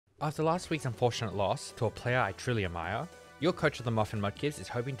After last week's unfortunate loss to a player I truly admire, your coach of the Muffin Mudkids is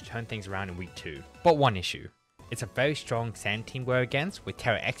hoping to turn things around in week 2. But one issue. It's a very strong sand team we're against with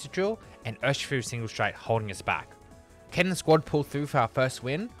Terra Exadrill and Urshifu Single Strike holding us back. Can the squad pull through for our first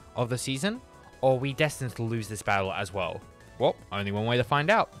win of the season, or are we destined to lose this battle as well? Well, only one way to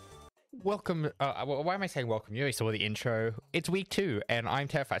find out. Welcome, why am I saying welcome? You already saw the intro. It's week 2, and I'm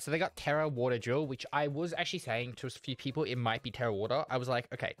terrified. So they got Terra Water Drill, which I was actually saying to a few people it might be Terra Water. I was like,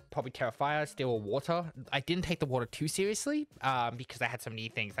 okay, probably Terra Fire, Steel, or Water. I didn't take the Water too seriously, because I had so many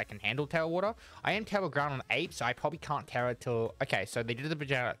things that can handle Terra Water. I am Terra Ground on 8, so I probably can't Terra till... Okay, so they did the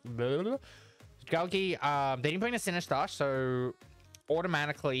Galgi, they didn't bring the Sinister, so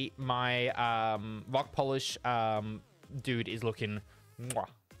automatically my Rock Polish dude is looking...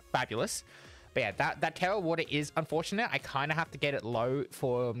 fabulous. But yeah, that Terra Water is unfortunate. I kind of have to get it low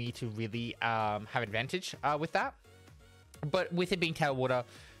for me to really have advantage with that. But with it being Terra Water,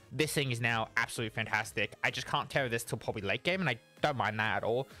 this thing is now absolutely fantastic. I just can't Terra this till probably late game, and I don't mind that at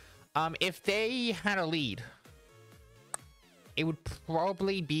all. If they had a lead, it would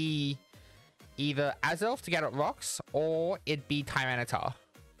probably be either Azelf to get at rocks, or it'd be Tyranitar.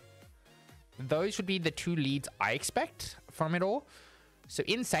 Those would be the two leads I expect from it all. So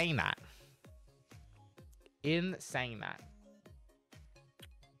in saying that,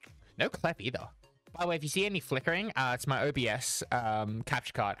 no Clep either. By the way, if you see any flickering, it's my OBS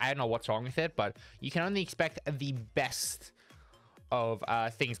capture card. I don't know what's wrong with it, but you can only expect the best of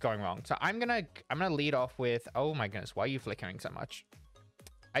things going wrong. So I'm gonna lead off with, oh my goodness, why are you flickering so much?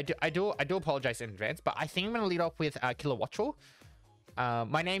 I do apologize in advance, but I think I'm gonna lead off with Kilowattrel.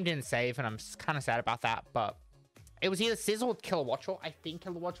 My name didn't save, and I'm kind of sad about that, but it was either Sizzle or Kilowattrel. I think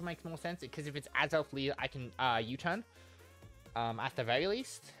Kilowattrel makes more sense, because if it's Azelf lead, I can U-turn at the very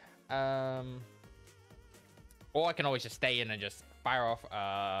least. Or I can always just stay in and just fire off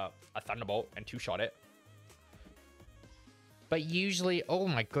a Thunderbolt and two-shot it. But usually, oh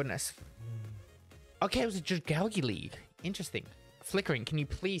my goodness. Okay, it was a Galgi lead. Interesting. Flickering, can you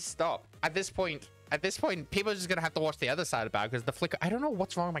please stop? At this point, people are just gonna have to watch the other side about it, because the flicker. I don't know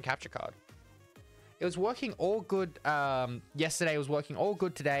what's wrong with my capture card. It was working all good yesterday, it was working all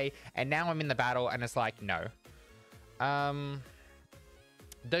good today, and now I'm in the battle, and it's like, no.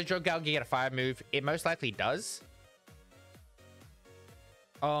 Does Galgi get a fire move? It most likely does.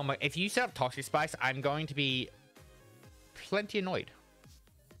 Oh my, if you set up Toxic Spikes, I'm going to be plenty annoyed.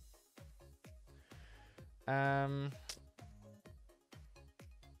 I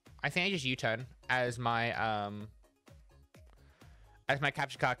think I just U-turn as my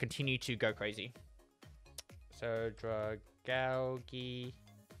capture card continue to go crazy. So, Dragalgi.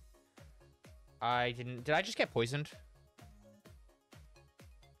 Did I just get poisoned?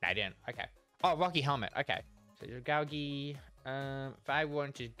 No, I didn't. Okay. Oh, Rocky Helmet. Okay. So, Dragalgi. If I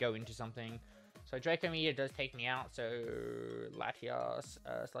want to go into something. So, Draco Meteor does take me out. So, Latias.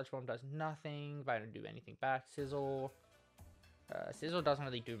 Sludge Bomb does nothing. If I don't do anything back. Sizzle. Sizzle doesn't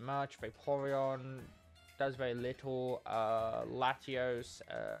really do much. Vaporeon does very little. Latios.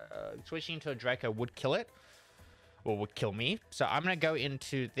 Switching to a Draco would kill it. Or would kill me. So I'm going to go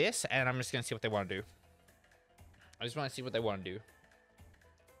into this, and I'm just going to see what they want to do. I just want to see what they want to do.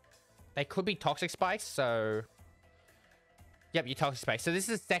 They could be Toxic Spikes, so... Yep, you Toxic Spikes. So this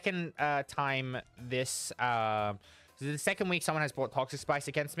is the second time this... This is the second week someone has brought Toxic Spikes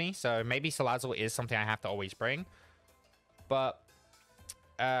against me, so maybe Salazzle is something I have to always bring. But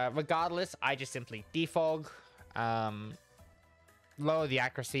regardless, I just simply defog. Lower the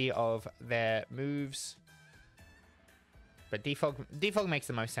accuracy of their moves. But defog makes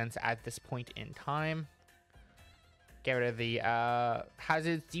the most sense at this point in time. Get rid of the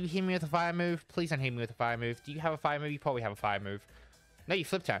hazards. Do you hit me with a fire move? Please don't hit me with a fire move. Do you have a fire move? You probably have a fire move. No, you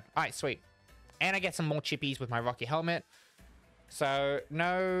flip turn. Alright, sweet. And I get some more chippies with my Rocky Helmet. So,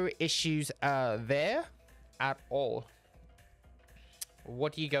 no issues there at all.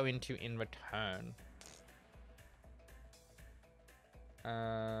 What do you go into in return?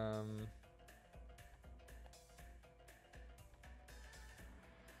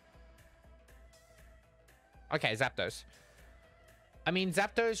 Okay, Zapdos. I mean,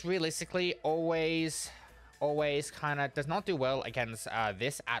 Zapdos realistically always kind of does not do well against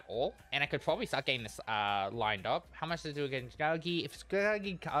this at all. And I could probably start getting this lined up. How much does it do against Galgi? If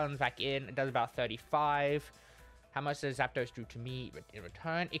Galgi comes back in, it does about 35. How much does Zapdos do to me in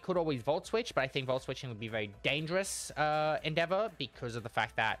return? It could always Volt Switch, but I think Volt Switching would be a very dangerous endeavor because of the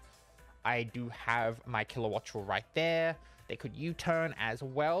fact that I do have my Kilowattrel right there. They could U-turn as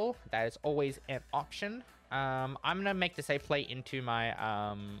well. That is always an option. I'm going to make the safe play into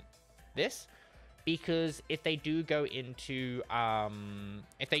my this. because if they do go into,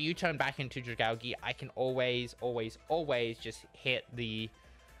 if they U-turn back into Dragalge, I can always just hit the,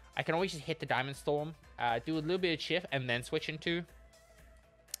 I can always just hit the Diamond Storm, do a little bit of chip, and then switch into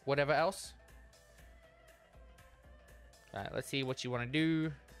whatever else. Alright, let's see what you want to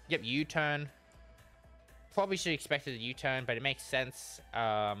do. Yep, U-turn. Probably should have expected a U-turn, but it makes sense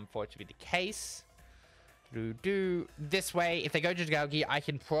for it to be the case. This way, if they go to Dragalge, I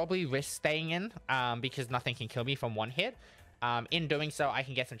can probably risk staying in because nothing can kill me from one hit. In doing so, I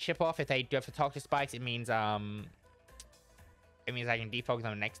can get some chip off. If they do have the Toxic Spikes, it means I can defog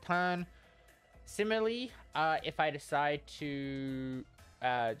them next turn. Similarly, if I decide to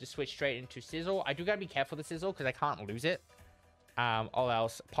just switch straight into Sizzle, I do gotta be careful with the Sizzle because I can't lose it. All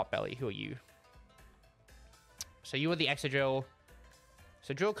else, Potbelly, who are you? So you are the Extra Drill.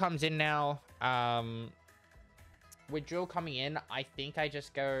 So Drill comes in now. With Drill coming in, I think I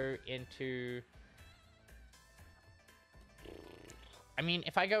just go into... I mean,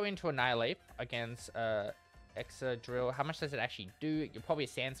 if I go into Annihilate against Extra Drill, how much does it actually do? You're probably a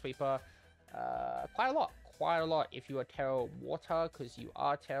Sand Sweeper. Quite a lot. Quite a lot if you are Terra Water, because you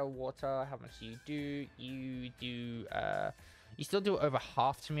are Terra Water. How much do you do? You do... you still do over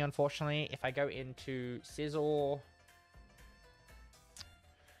half to me, unfortunately. If I go into Sizzle...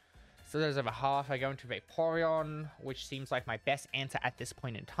 So there's over half. I go into Vaporeon, which seems like my best answer at this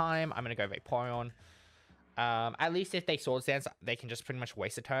point in time. I'm going to go Vaporeon. At least if they Swords Dance, they can just pretty much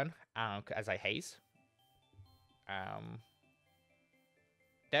waste a turn as I haze.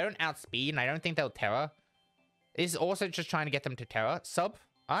 They don't outspeed, and I don't think they'll Terra. This is also just trying to get them to Terra. Sub.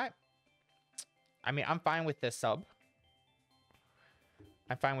 Alright. I mean, I'm fine with the sub.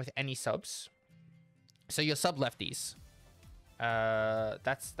 I'm fine with any subs. So your sub lefties.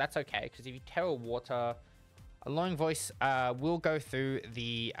 That's okay, because if you Terra Water, Alluring Voice will go through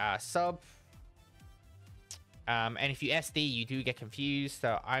the sub. And if you SD, you do get confused.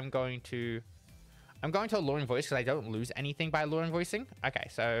 So I'm going to Alluring Voice because I don't lose anything by Alluring Voicing. Okay,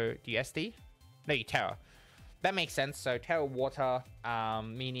 so do you SD? No, you Terra. That makes sense. So Terra Water,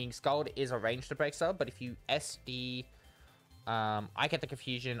 meaning Scald is a range to break sub, but if you SD, I get the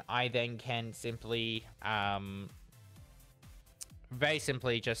confusion. I then can simply, very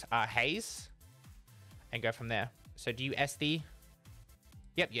simply just haze and go from there. So do you SD?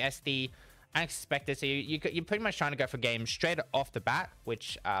 Yep, you SD. Unexpected. So you're pretty much trying to go for game straight off the bat,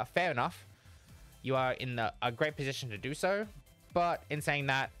 which fair enough. You are in a great position to do so. But in saying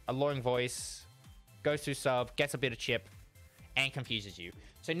that, Alluring Voice goes through sub, gets a bit of chip, and confuses you.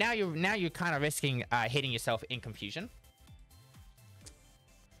 So now you're kind of risking hitting yourself in confusion.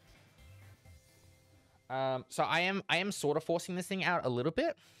 So I am sort of forcing this thing out a little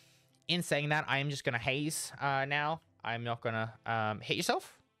bit. In saying that, I am just gonna haze now. I'm not gonna hit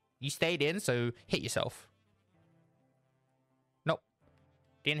yourself. You stayed in, so hit yourself. Nope.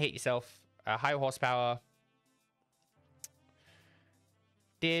 Didn't hit yourself. Higher horsepower.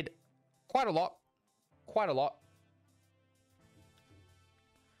 Did quite a lot. Quite a lot.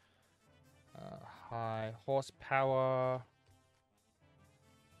 High horsepower.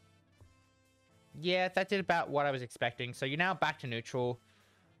 Yeah, that did about what I was expecting. So you're now back to neutral.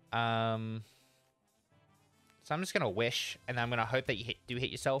 So I'm just going to wish, and I'm going to hope that you do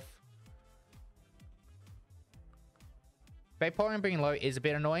hit yourself. Vaporeon being low is a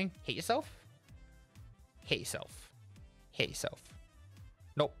bit annoying. Hit yourself. Hit yourself. Hit yourself.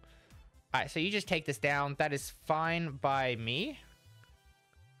 Nope. Alright, so you just take this down. That is fine by me.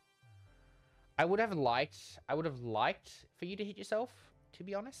 I would have liked for you to hit yourself, to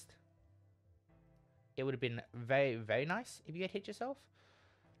be honest. It would have been very, very nice if you had hit yourself.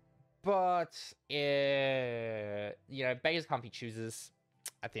 But, you know, beggars can't be choosers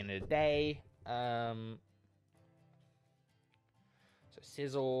at the end of the day. So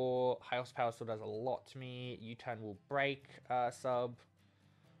Sizzle, high horsepower still does a lot to me. U-turn will break sub.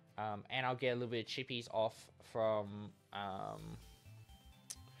 And I'll get a little bit of chippies off from...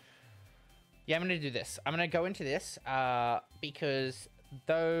 Yeah, I'm going to do this. I'm going to go into this because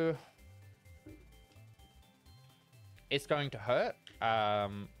though it's going to hurt, I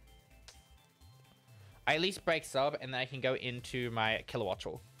at least break sub and then I can go into my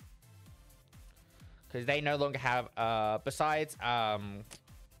Kilowattrel. Because they no longer have, besides their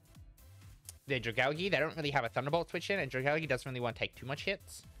Dragalge, they don't really have a Thunderbolt switch in, and Dragalge doesn't really want to take too much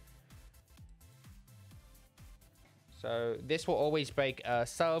hits. So this will always break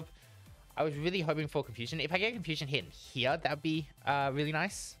sub. I was really hoping for confusion. If I get confusion hit here, that would be really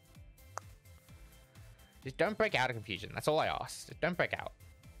nice. Just don't break out of confusion. That's all I ask. Just don't break out.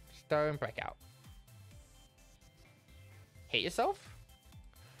 Just don't break out. Hit yourself.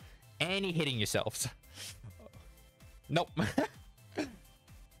 any hitting yourselves. Nope.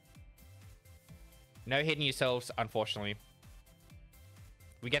 No hitting yourselves, unfortunately.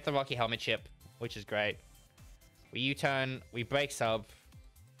 We get the Rocky Helmet chip, which is great. We U-turn, we break sub.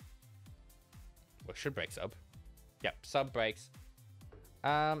 Or should break sub. Yep, sub breaks.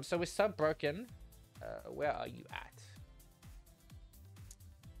 So with sub broken, where are you at?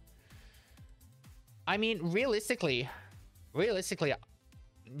 I mean, realistically,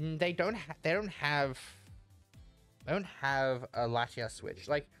 they don't have a Latias switch.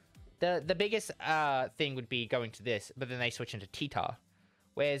 Like, the biggest thing would be going to this, but then they switch into T-Tar.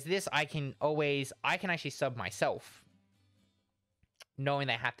 Whereas this, I can actually sub myself, knowing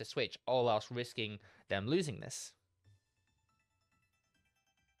they have to switch, all else risking them losing this.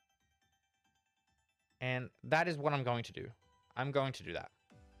 And that is what I'm going to do. I'm going to do that.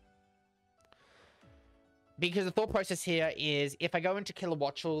 Because the thought process here is, if I go into Killer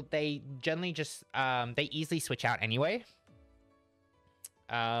Watchel, they generally just, they easily switch out anyway.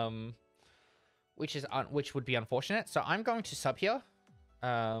 Which would be unfortunate. So I'm going to sub here,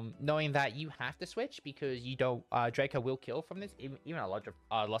 knowing that you have to switch because you don't, Draco will kill from this. Even a lot of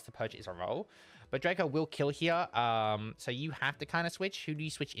Lost Approach is a roll. But Draco will kill here, so you have to kind of switch. Who do you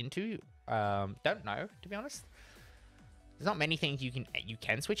switch into? Don't know, to be honest. There's not many things you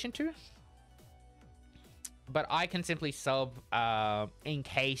can switch into. But I can simply sub in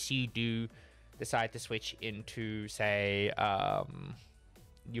case you do decide to switch into, say,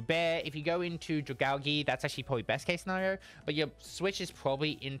 your bear. If you go into Dragalgi, that's actually probably best case scenario. But your switch is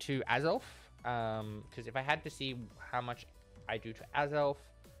probably into Azelf. Because if I had to see how much I do to Azelf,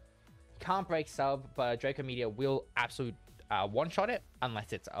 can't break sub, but Draco Meteor will absolute one-shot it,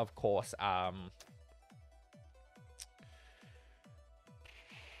 unless it's, of course,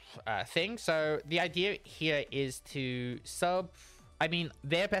 thing. So the idea here is to sub. I mean,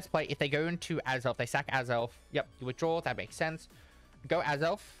 their best play, if they go into Azelf, they sack Azelf. Yep, you withdraw. That makes sense. Go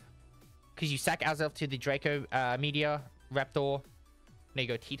Azelf, because you sack Azelf to the Draco Meteor, Raptor. Then you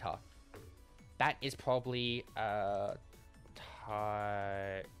go T-Tar. That is probably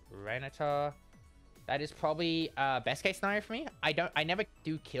Tyranitar. That is probably best case scenario for me. I never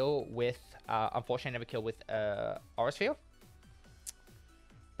do kill with unfortunately I never kill with Aurisphere.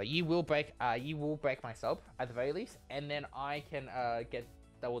 But you will break my sub at the very least, and then I can get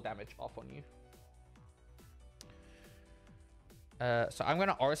double damage off on you. So I'm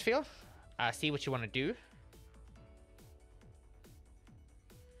gonna Aurisphere, see what you want to do.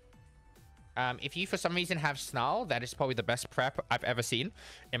 If you for some reason have Snarl, that is probably the best prep I've ever seen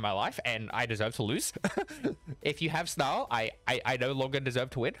in my life, and I deserve to lose. If you have Snarl, I no longer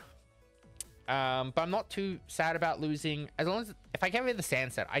deserve to win. But I'm not too sad about losing, as long as if I get rid of the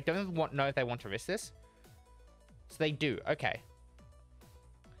sand set. I don't know if they want to risk this. So they do. Okay.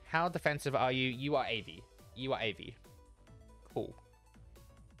 How defensive are you? You are AV. You are AV. Cool.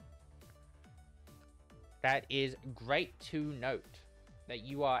 That is great to note that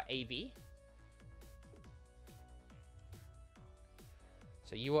you are AV.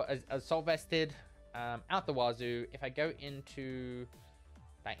 So you are assault vested, out the wazoo. If I go into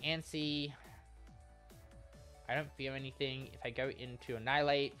Diancie, I don't fear anything. If I go into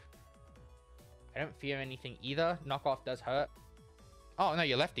Annihilate, I don't fear anything either. Knockoff does hurt. Oh no,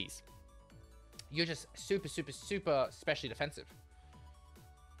 you're lefties. You're just super, super, super specially defensive.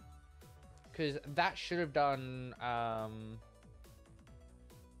 Because that should have done...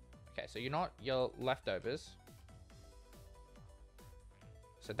 Okay, so you're not your leftovers.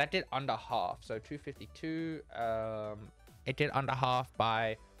 So that did under half. So 252. It did under half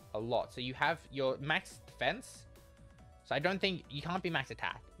by a lot. So you have your max defense. So I don't think... You can't be max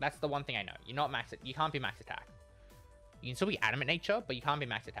attack. That's the one thing I know. You're not max... You can't be max attack. You can still be adamant nature, but you can't be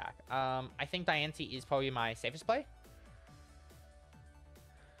max attack. I think Diancie is probably my safest play.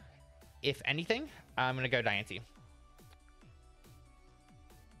 If anything, I'm going to go Diancie.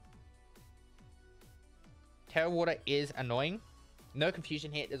 Terra Water is annoying. No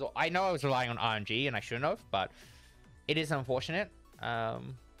confusion here. I know I was relying on RNG and I shouldn't have, but it is unfortunate.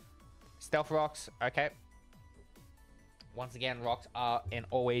 Stealth Rocks, okay. Once again, rocks are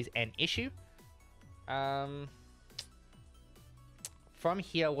always an issue. From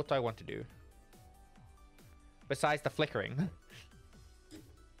here, what do I want to do? Besides the flickering.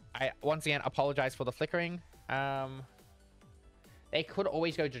 I, once again, apologize for the flickering. They could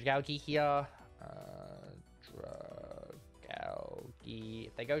always go Dragalgi here. Dragalgi.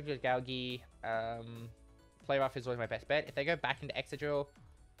 If they go Dragalgi, Play Rough is always my best bet. If they go back into Excadrill,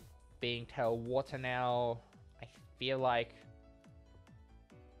 being Tail Water now, I feel like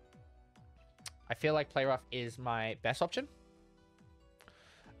Play Rough is my best option.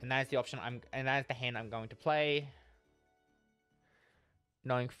 And that is the option and that is the hand I'm going to play.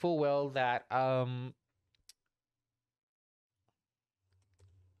 Knowing full well that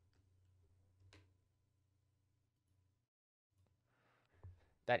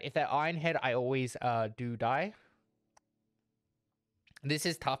that if they're Iron Head, I always do die. This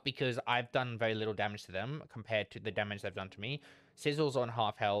is tough because I've done very little damage to them compared to the damage they've done to me. Sizzle's on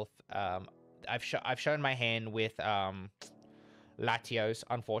half health. I've shown my hand with Latios,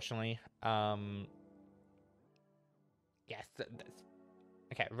 unfortunately. Yes.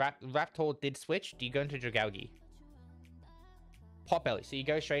 Okay, Raptor did switch. Do you go into Dragalgi? Potbelly. So you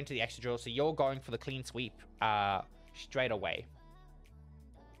go straight into the extra drill. So you're going for the clean sweep straight away.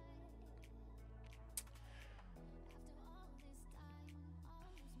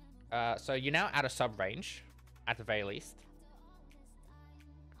 So you're now out of sub range, at the very least.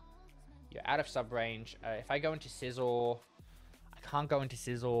 You're out of sub range. If I go into Sizzle, I can't go into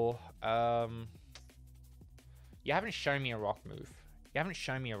Sizzle. You haven't shown me a rock move. You haven't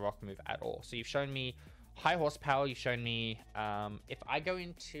shown me a rock move at all. So you've shown me high horsepower. You've shown me, if I go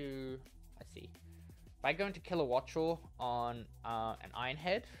into, let's see. If I go into Kilowattrel on an Iron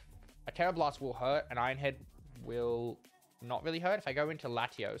Head, a Terra Blast will hurt. An Iron Head will not really hurt. If I go into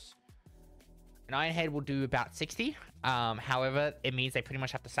Latios, an Iron Head will do about 60. However, it means they pretty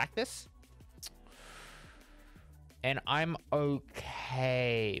much have to sack this. And I'm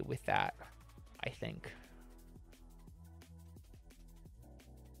okay with that, I think.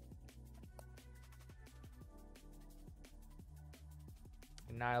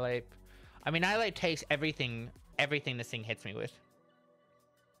 Annihilate. I mean, Annihilate takes everything this thing hits me with.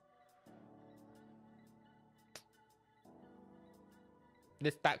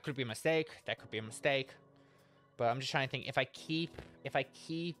 That could be a mistake. That could be a mistake. But I'm just trying to think, if I keep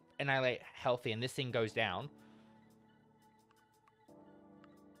Annihilate healthy and this thing goes down,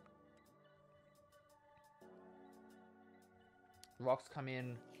 rocks come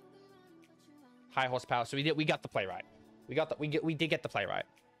in, high horsepower. So we got the play right. We did get the play right.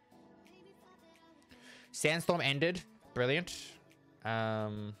 Sandstorm ended. Brilliant.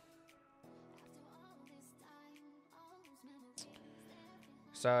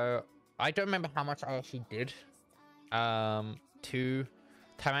 So I don't remember how much I actually did to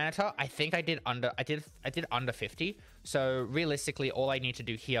Tyranitar. I think I did under 50. So realistically, all I need to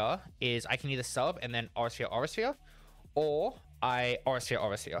do here is I can either sub and then Aurasphere, or I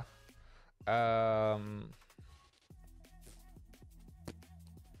Aurasphere.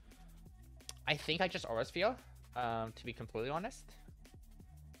 I think I just Aurasphere, to be completely honest.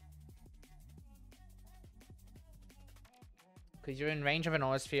 Because you're in range of an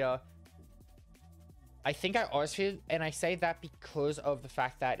Aurasphere. I think I Aurasphere, and I say that because of the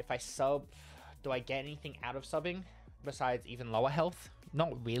fact that if I sub, do I get anything out of subbing besides even lower health?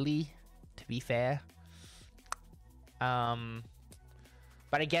 Not really, to be fair.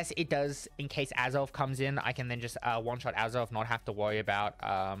 But I guess it does, in case Azelf comes in, I can then just one-shot Azelf, not have to worry about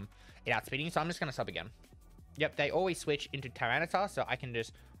it outspeeding. So I'm just going to sub again. Yep, they always switch into Tyranitar, so I can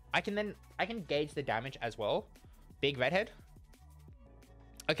gauge the damage as well. Big redhead.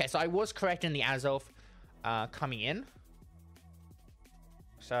 Okay, so I was correct in the Azelf coming in.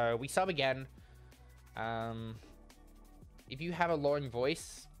 So we sub again. If you have a luring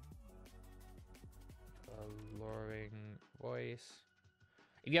voice...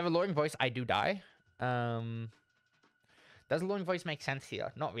 If you have a luring voice, I do die. Does a luring voice make sense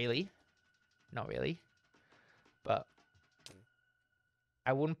here? Not really. Not really. But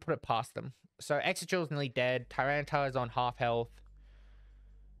I wouldn't put it past them. So Exegil is nearly dead. Tyranitar is on half health.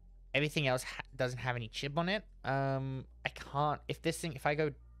 Everything else doesn't have any chip on it. I can't. If I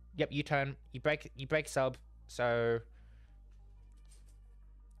go, yep, U-turn. You break sub. So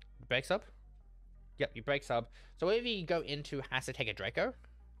break sub. Yep, you break sub. So whatever you go into has to take a Draco.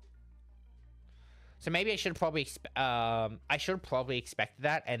 So maybe I should probably expect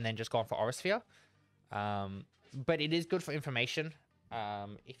that and then just gone for Aurasphere. But it is good for information.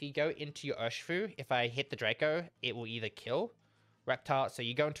 If you go into your Urshifu, if I hit the Draco, it will either kill Reptar. So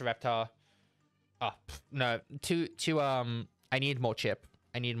you go into Reptar. Oh no, I need more chip.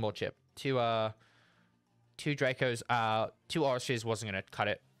 Two Dracos, two Auraspheres wasn't gonna cut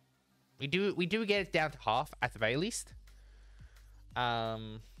it. We do get it down to half at the very least.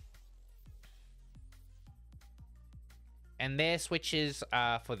 And their switches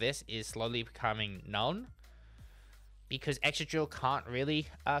for this is slowly becoming known because Exegil can't really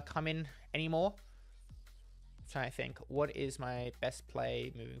come in anymore. I'm trying to think, what is my best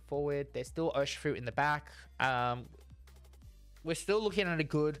play moving forward? There's still Urshifu in the back. We're still looking at a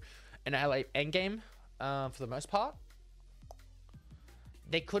good and LA endgame for the most part.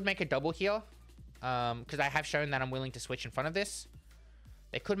 They could make a double here. Because I have shown that I'm willing to switch in front of this.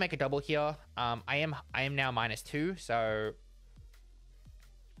 They could make a double here. I am now -2, so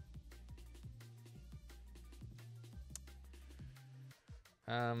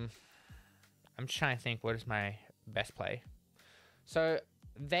I'm just trying to think what is my best play. So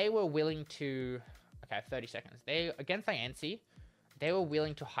they were willing to, okay, 30 seconds. They against INC, they were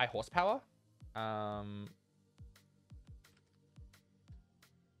willing to high horsepower.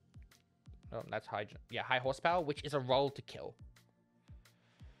 Oh, that's high. Yeah, high horsepower, which is a roll to kill.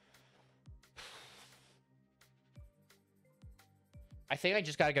 I think I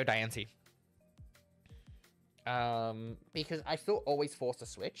just gotta go Diancie. Because I still always force a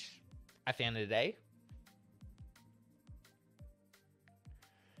switch at the end of the day.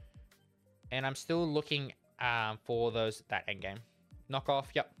 And I'm still looking for that end game. Knockoff,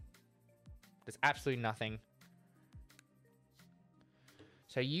 yep. There's absolutely nothing.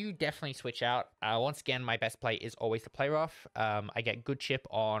 So you definitely switch out. Once again, my best play is always to play rough. I get good chip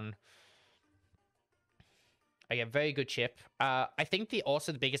on. I get very good chip. I think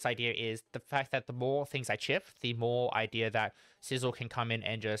also the biggest idea is the fact that the more things I chip, the more idea that Sizzle can come in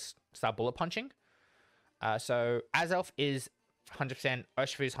and just start bullet punching. So Azelf is 100%,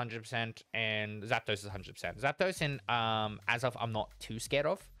 Urshifu is 100%, and Zapdos is 100%. Zapdos and Azelf I'm not too scared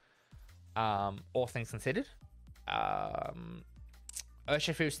of, all things considered.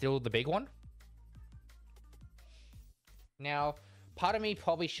 Urshifu is still the big one. Now, part of me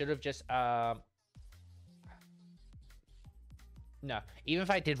probably should have just... No, even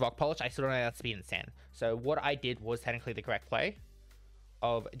if I did Rock Polish, I still don't have speed and sand. So what I did was technically the correct play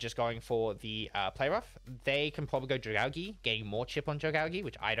of just going for the play rough. They can probably go Dragalge, getting more chip on Dragalge,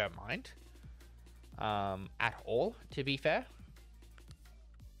 which I don't mind at all, to be fair.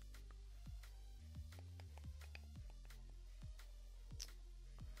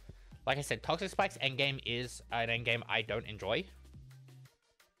 Like I said, Toxic Spike's endgame is an endgame I don't enjoy.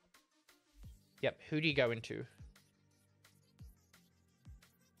 Yep, who do you go into?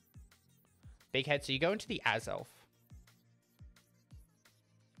 Big head, so you go into the Azelf.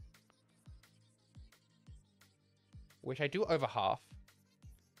 Which I do over half.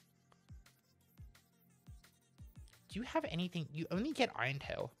 Do you have anything? You only get Iron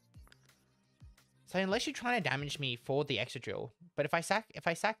Tail. So unless you're trying to damage me for the extra drill. But if I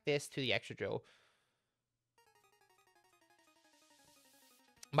sack this to the extra drill,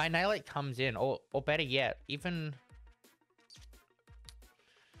 my Annihilate comes in, or better yet, even...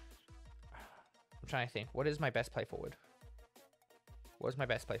 I'm trying to think. What is my best play forward? What is my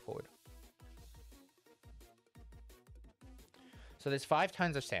best play forward? So there's 5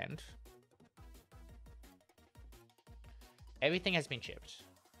 tons of sand. Everything has been chipped.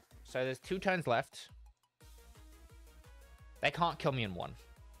 So there's 2 turns left. They can't kill me in 1.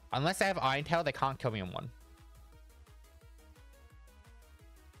 Unless they have Iron Tail, they can't kill me in 1.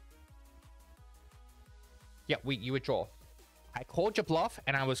 Yeah, you withdraw. I called your bluff,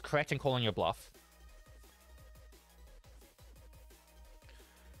 and I was correct in calling your bluff.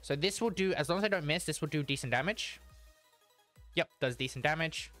 So this will do, as long as I don't miss, this will do decent damage. Yep, does decent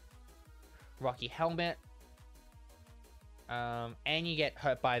damage. Rocky Helmet. And you get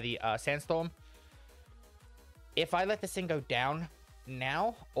hurt by the Sandstorm. If I let this thing go down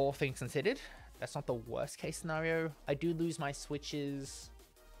now, all things considered, that's not the worst case scenario. I do lose my switches.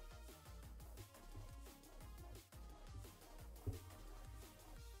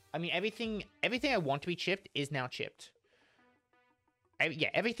 I mean, everything I want to be chipped is now chipped. Yeah,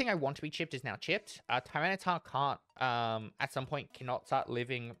 everything I want to be chipped is now chipped. Tyranitar can't, at some point, cannot start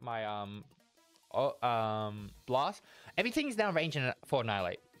living my, Blast. Everything is now in range for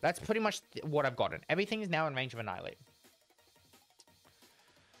Annihilate. That's pretty much what I've gotten. Everything is now in range of Annihilate.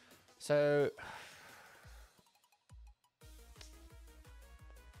 So...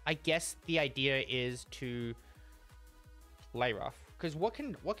 I guess the idea is to play rough. Because what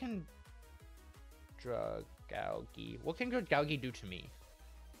can Dragalge do to me?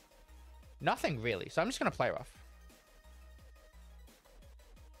 Nothing really. So I'm just gonna play rough.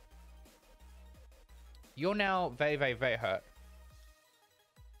 You're now very, very, very hurt.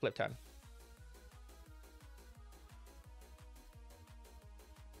 Flip turn.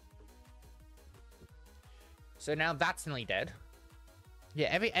 So now that's nearly dead.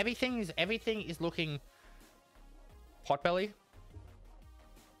 Yeah, everything is looking potbelly.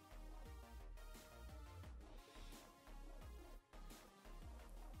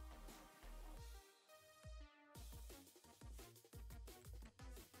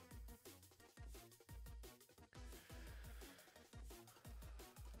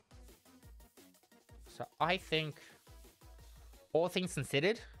 So I think all things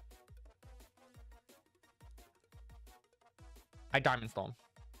considered, I Diamond Storm.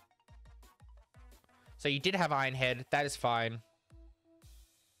 So you did have Iron Head. That is fine.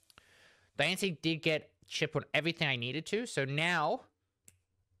 The ANC did get chip on everything I needed to. So now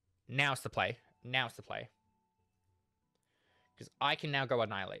it's the play. Now it's the play. Because I can now go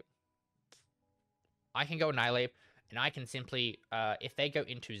Annihilate. I can go Annihilate, and I can simply, if they go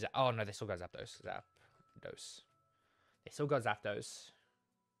into... Oh, no, they still got Zapdos. Zapdos. They still got Zapdos.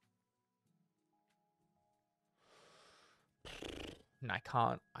 No, I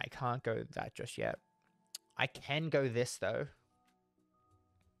can't go that just yet. I can go this, though.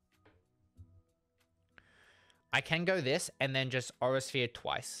 I can go this, and then just Aura Sphere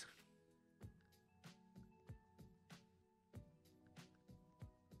twice.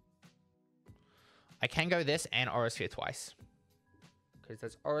 I can go this and Aura Sphere twice. Because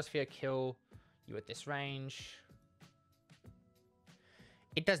does Aura Sphere kill you at this range?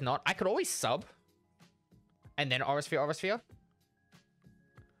 It does not. I could always sub. And then Aura Sphere, Aura Sphere.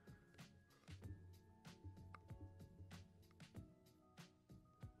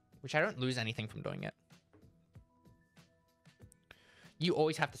 Which I don't lose anything from doing it. You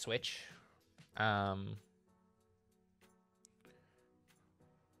always have to switch. Because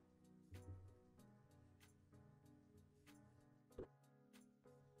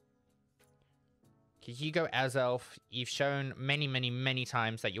you go Azelf, you've shown many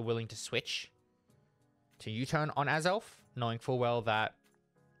times that you're willing to switch to U-turn on Azelf, knowing full well that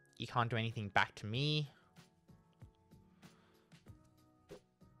you can't do anything back to me.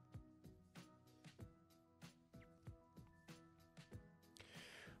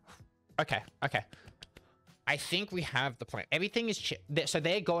 Okay. I think we have the plan. Everything is so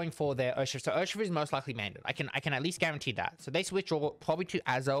they're going for their Urshifu. So Urshifu is most likely mandate. I can at least guarantee that. So they switch all probably to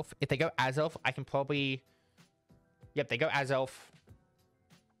Azelf. If they go Azelf, I can probably... Yep, they go Azelf.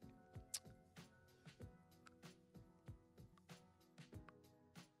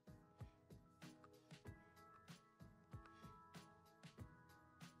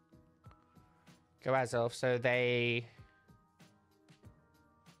 Go Azelf. So they...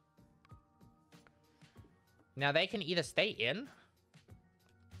 Now they can either stay in.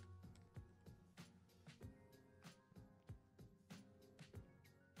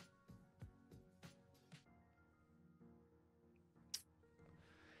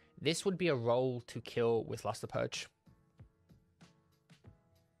 This would be a roll to kill with Luster Purge.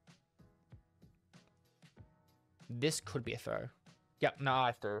 This could be a throw. Yep, no,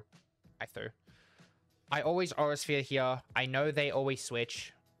 I threw. I always Aura Sphere here. I know they always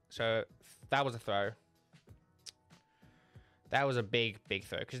switch. So that was a throw. That was a big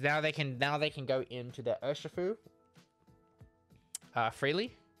throw. Because now they can go into their Urshifu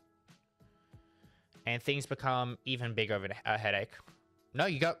freely. And things become even bigger of a headache. No,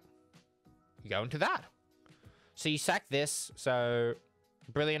 you go into that. So you sack this. So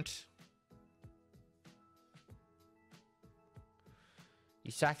brilliant.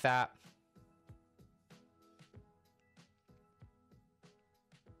 You sack that.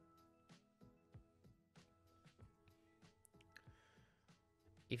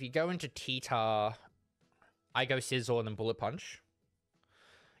 If you go into T-Tar, I go Sizzle and then Bullet Punch.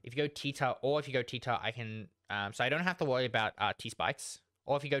 If you go T-Tar, or if you go T-Tar, I can... so I don't have to worry about T-Spikes.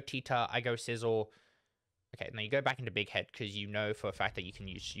 Or if you go T-Tar, I go Sizzle. Okay, now you go back into Big Head, because you know for a fact that you can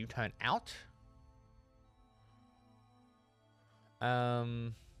use U-Turn out.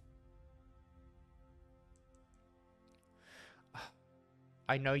 I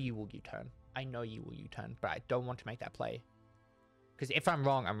know you will U-Turn. I know you will U-Turn, but I don't want to make that play. Because if I'm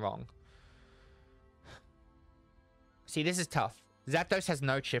wrong, I'm wrong. See, this is tough. Zapdos has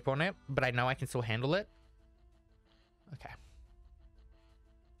no chip on it, but I know I can still handle it. Okay.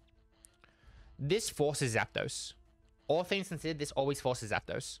 This forces Zapdos. All things considered, this always forces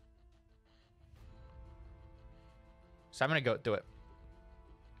Zapdos. So I'm going to go do it.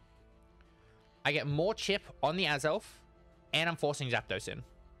 I get more chip on the Azelf, and I'm forcing Zapdos in.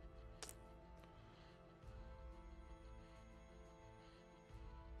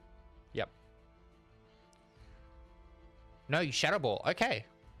 Yep. No, you Shadow Ball. Okay.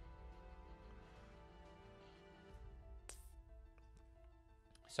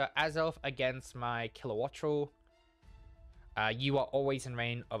 So Azelf against my Kilowattrel. You are always in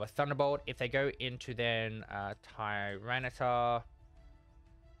range of a Thunderbolt. If they go into then Tyranitar.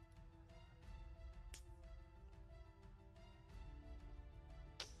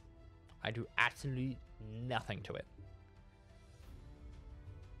 I do absolutely nothing to it.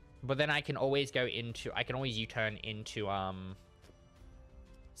 But then I can always go into... I can always U-turn into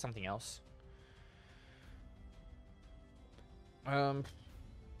something else. Um.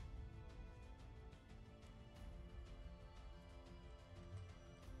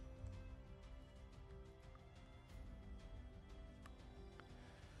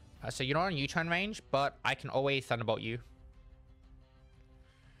 So you're not on U-turn range, but I can always Thunderbolt you.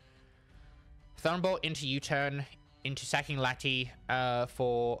 Thunderbolt into U-turn, into sacking Lati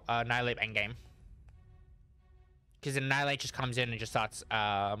for Annihilate endgame. Because Annihilate just comes in and just starts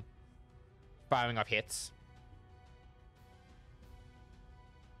firing off hits.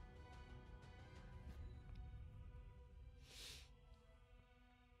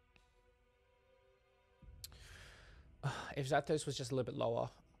 If Zapdos was just a little bit lower,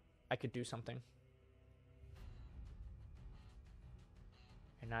 I could do something.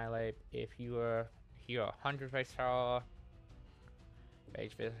 Annihilate, if you were here, 100 base power,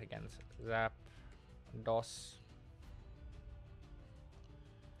 Rage Fist against Zap, DOS,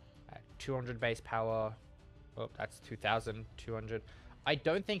 at 200 base power. Oh, that's 2,200. I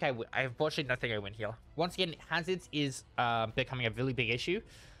don't think I unfortunately don't think I win here. Once again, hazards is becoming a really big issue,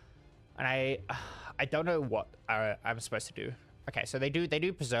 and I don't know what I'm supposed to do. Okay, so they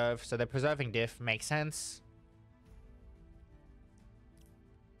do preserve, so they're preserving diff, makes sense.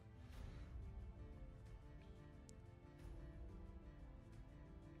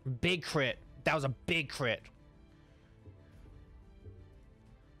 Big crit. That was a big crit.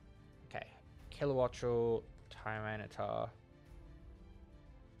 Okay, Kilowattrel, Tyranitar.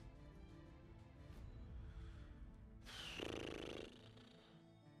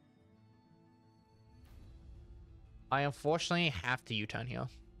 I unfortunately have to U-turn here.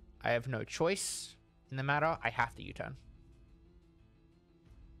 I have no choice in the matter. I have to U-turn.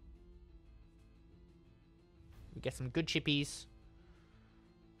 We get some good chippies.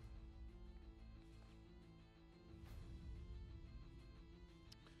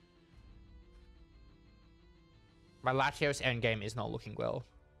 My Latios endgame is not looking well.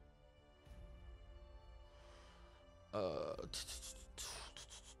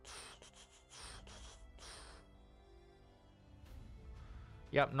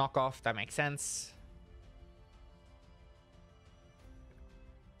 Yep, knockoff. That makes sense.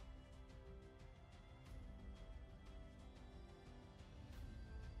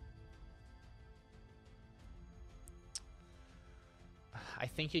 I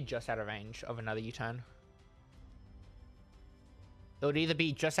think you're just out of range of another U-turn. It would either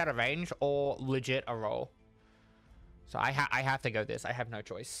be just out of range or legit a roll. So I have to go this. I have no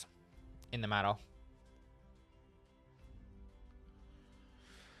choice in the matter.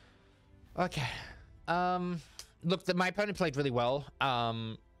 Okay. Look, my opponent played really well.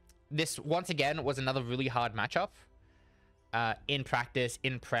 This once again was another really hard matchup. In practice,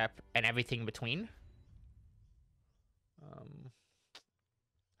 in prep, and everything in between.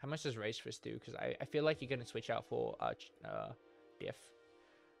 How much does Rage Fist do? Because I feel like you're gonna switch out for diff.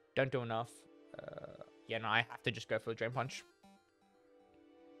 Don't do enough. Yeah, no, I have to just go for the Drain Punch.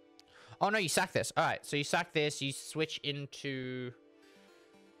 Oh no, you sack this. All right, so you sack this. You switch into.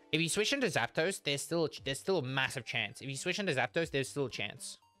 If you switch into Zapdos, there's still a massive chance. If you switch into Zapdos, there's still a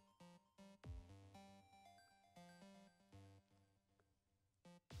chance.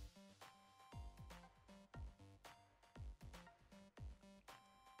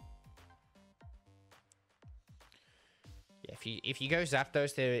 Yeah, if you go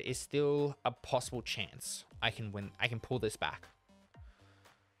Zapdos, there is still a possible chance I can win. I can pull this back.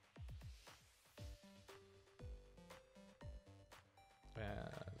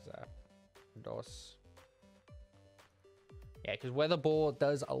 Zapdos. Yeah, because Weather Ball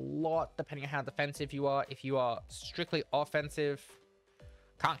does a lot depending on how defensive you are. If you are strictly offensive,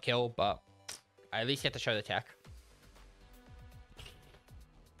 can't kill, but I at least get to show the tech.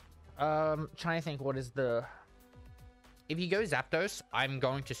 Trying to think what is the... If you go Zapdos, I'm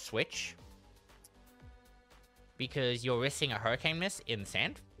going to switch. Because you're risking a Hurricane Miss in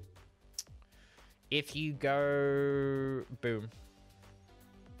sand. If you go... Boom.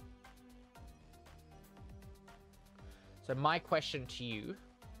 So my question to you,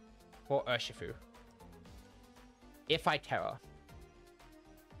 for Urshifu, if I Terra,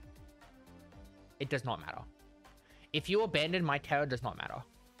 it does not matter. If you abandon my Terra, does not matter.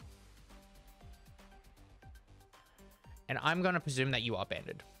 And I'm going to presume that you are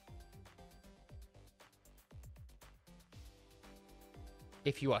abandoned.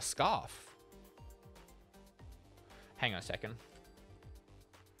 If you are Scarf, hang on a second.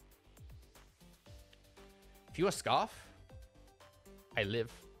 If you are Scarf, I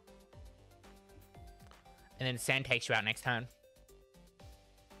live. And then Sand takes you out next turn.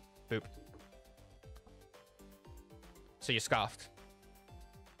 Boop. So you're Scarfed.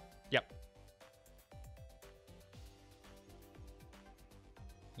 Yep.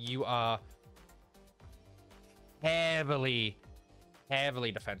 You are heavily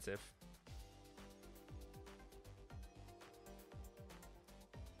defensive.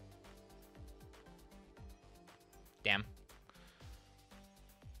 Damn.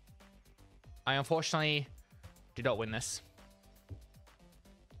 I unfortunately did not win this.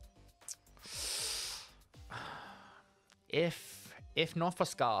 If not for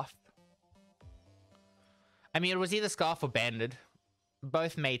Scarf. I mean, it was either Scarf or Banded.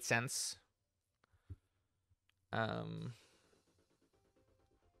 Both made sense. So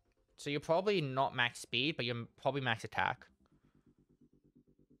you're probably not max speed, but you're probably max attack.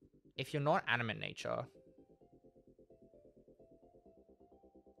 If you're not Adamant Nature.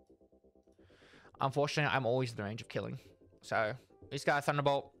 Unfortunately, I'm always in the range of killing. So, this guy,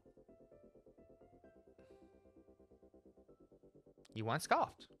 Thunderbolt. You weren't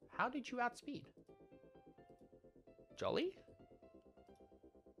Scarfed. How did you outspeed? Jolly?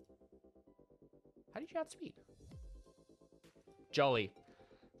 How did you outspeed? Jolly.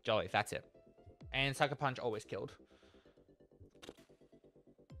 Jolly, that's it. And Sucker Punch always killed.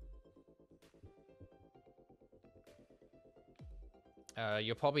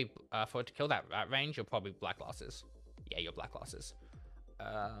 You're probably, for it to kill that range, you're probably Black Glasses. Yeah, you're Black Glasses.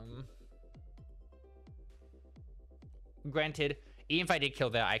 Granted, even if I did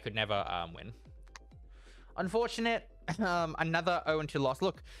kill that, I could never win. Unfortunate. Another 0-2 loss.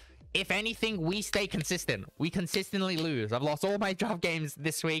 Look, if anything, we stay consistent. We consistently lose. I've lost all my draft games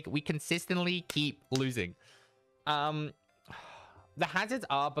this week. We consistently keep losing. The hazards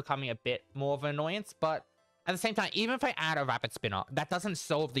are becoming a bit more of an annoyance, but at the same time, even if I add a Rapid Spinner, that doesn't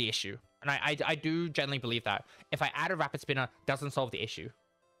solve the issue. And I do generally believe that. If I add a Rapid Spinner, doesn't solve the issue.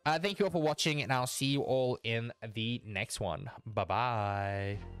 Thank you all for watching, and I'll see you all in the next one.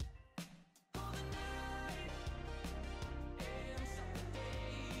 Bye-bye.